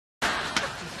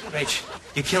Rach,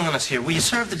 you're killing us here. Will you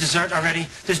serve the dessert already?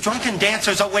 There's drunken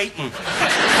dancers awaiting. Look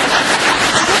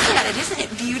at it. Isn't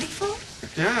it beautiful?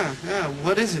 Yeah.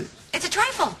 What is it? It's a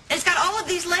trifle. It's got all of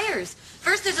these layers.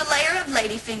 First, there's a layer of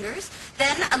ladyfingers,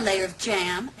 then a layer of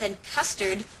jam, then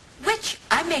custard, which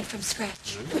I made from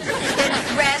scratch. Then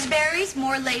raspberries,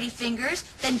 more ladyfingers,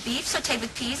 then beef sauteed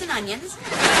with peas and onions, more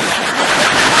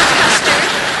custard,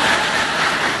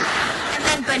 and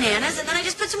then bananas, and then I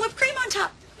just put some whipped cream on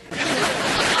top.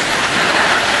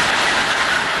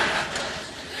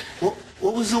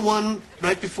 What was the one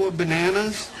right before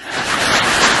bananas?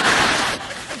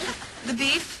 The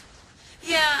beef?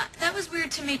 Yeah, that was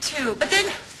weird to me too. But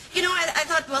then, you know, I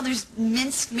thought, well, there's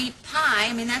minced meat pie.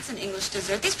 I mean, that's an English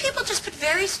dessert. These people just put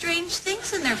very strange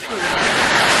things in their food.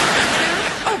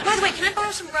 Oh, by the way, can I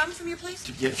borrow some rum from your place?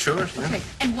 Yeah, sure. Yeah. Okay.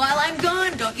 And while I'm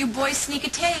gone, don't you boys sneak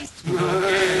a taste.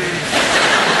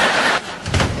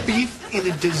 Beef in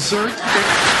a dessert?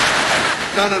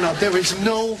 No. There is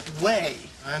no way.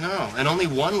 I know. And only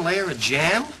one layer of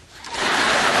jam?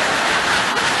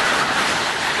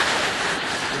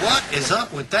 What is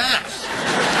up with that?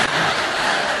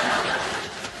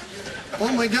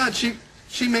 Oh my God, she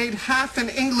made half an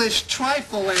English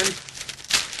trifle and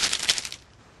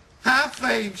half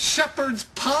a shepherd's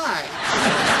pie.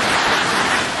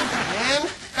 Man,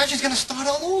 now she's gonna start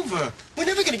all over. We're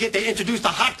never gonna get to introduce the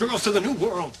hot girls to the new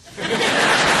world.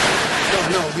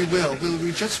 No, we will.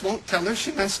 We just won't tell her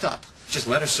she messed up. Just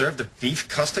let her serve the beef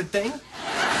custard thing?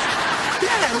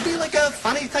 Yeah, it'll be like a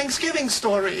funny Thanksgiving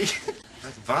story.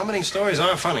 Vomiting stories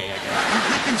are funny, I guess. You're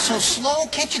whipping so slow.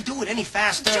 Can't you do it any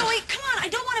faster? Joey, come on. I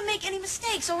don't want to make any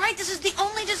mistakes, all right? This is the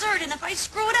only dessert, and if I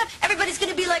screw it up, everybody's going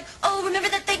to be like, oh, remember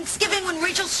that Thanksgiving when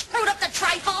Rachel screwed up the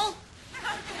trifle?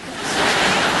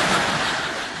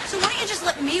 So why don't you just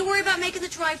let me worry about making the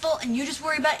trifle, and you just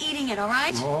worry about eating it, all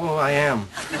right? Oh, I am.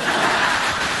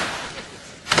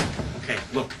 Okay,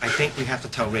 look, I think we have to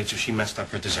tell Rachel she messed up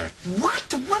her dessert.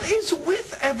 What? What is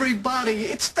with everybody?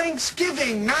 It's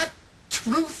Thanksgiving, not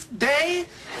Truth Day.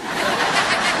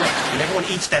 And everyone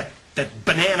eats that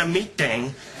banana meat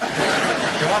thing.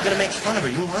 They're all gonna make fun of her.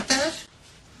 You want that?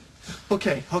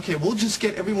 Okay, we'll just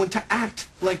get everyone to act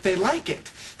like they like it.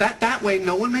 That way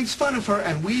no one makes fun of her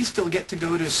and we still get to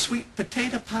go to sweet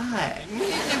potato pie.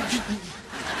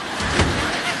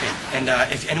 And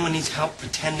if anyone needs help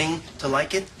pretending to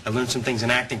like it, I learned some things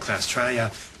in acting class. Try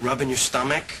rubbing your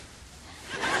stomach.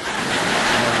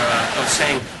 Or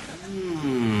saying,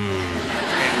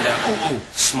 and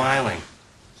smiling.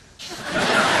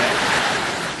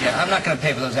 Yeah, I'm not going to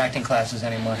pay for those acting classes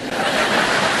anymore.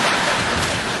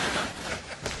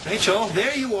 Rachel,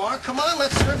 there you are. Come on,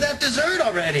 let's serve that dessert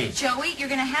already. Joey, you're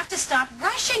going to have to stop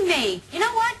rushing me. You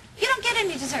know what? You don't get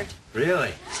any dessert.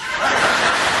 Really?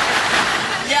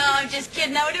 No, I'm just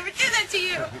kidding. I would never do that to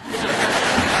you.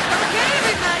 Okay,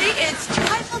 everybody, it's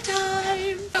trifle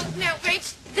time. Oh, now,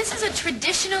 Rach, this is a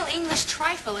traditional English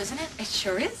trifle, isn't it? It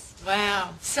sure is.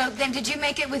 Wow. So then did you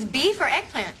make it with beef or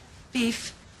eggplant?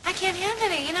 Beef. I can't handle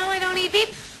it. You know I don't eat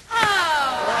beef. Oh.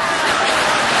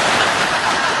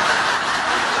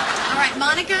 All right,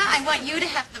 Monica, I want you to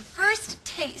have the first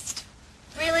taste.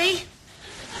 Really?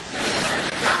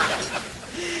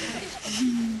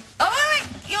 Oh, wait.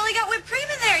 You only got whipped cream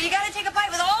in there. You got to take a bite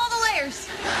with all the layers.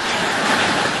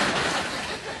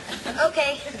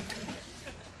 Okay.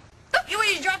 Oh, you want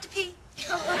to drop the pea?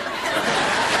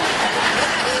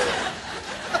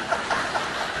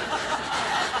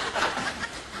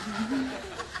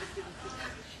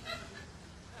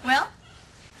 Well?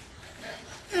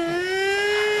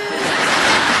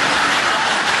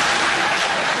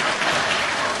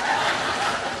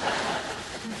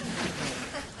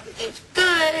 It's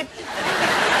good.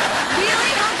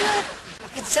 Really? How good?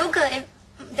 It's so good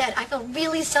that I feel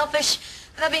really selfish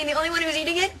about being the only one who's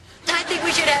eating it. I think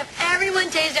we should have everyone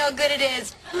taste how good it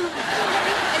is.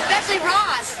 Especially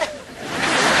Ross.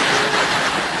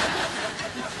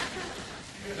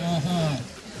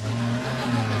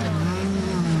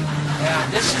 Yeah,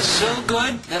 this is so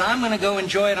good that I'm going to go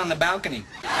enjoy it on the balcony.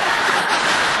 So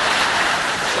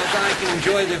that I can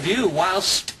enjoy the view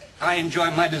whilst I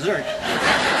enjoy my dessert. I'm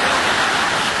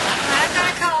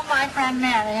going to call my friend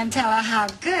Mary and tell her how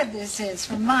good this is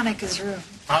from Monica's room.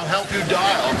 I'll help you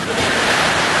dial.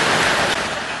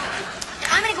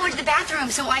 I'm going to go into the bathroom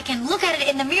so I can look at it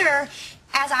in the mirror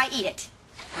as I eat it.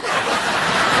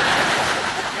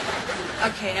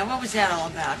 Okay, now what was that all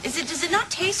about? Does it not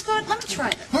taste good? Let me try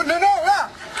it. No.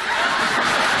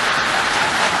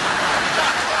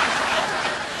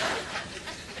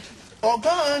 All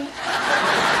done.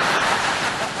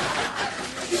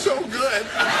 So good.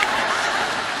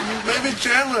 Maybe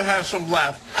Chandler has some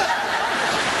left.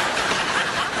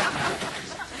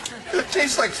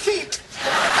 Tastes like feet.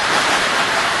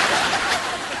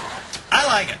 I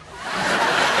like it.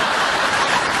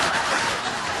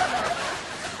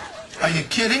 Are you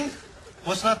kidding?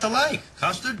 What's not to like?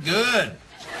 Custard, good.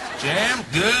 Jam,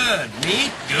 good.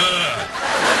 Meat,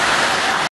 good.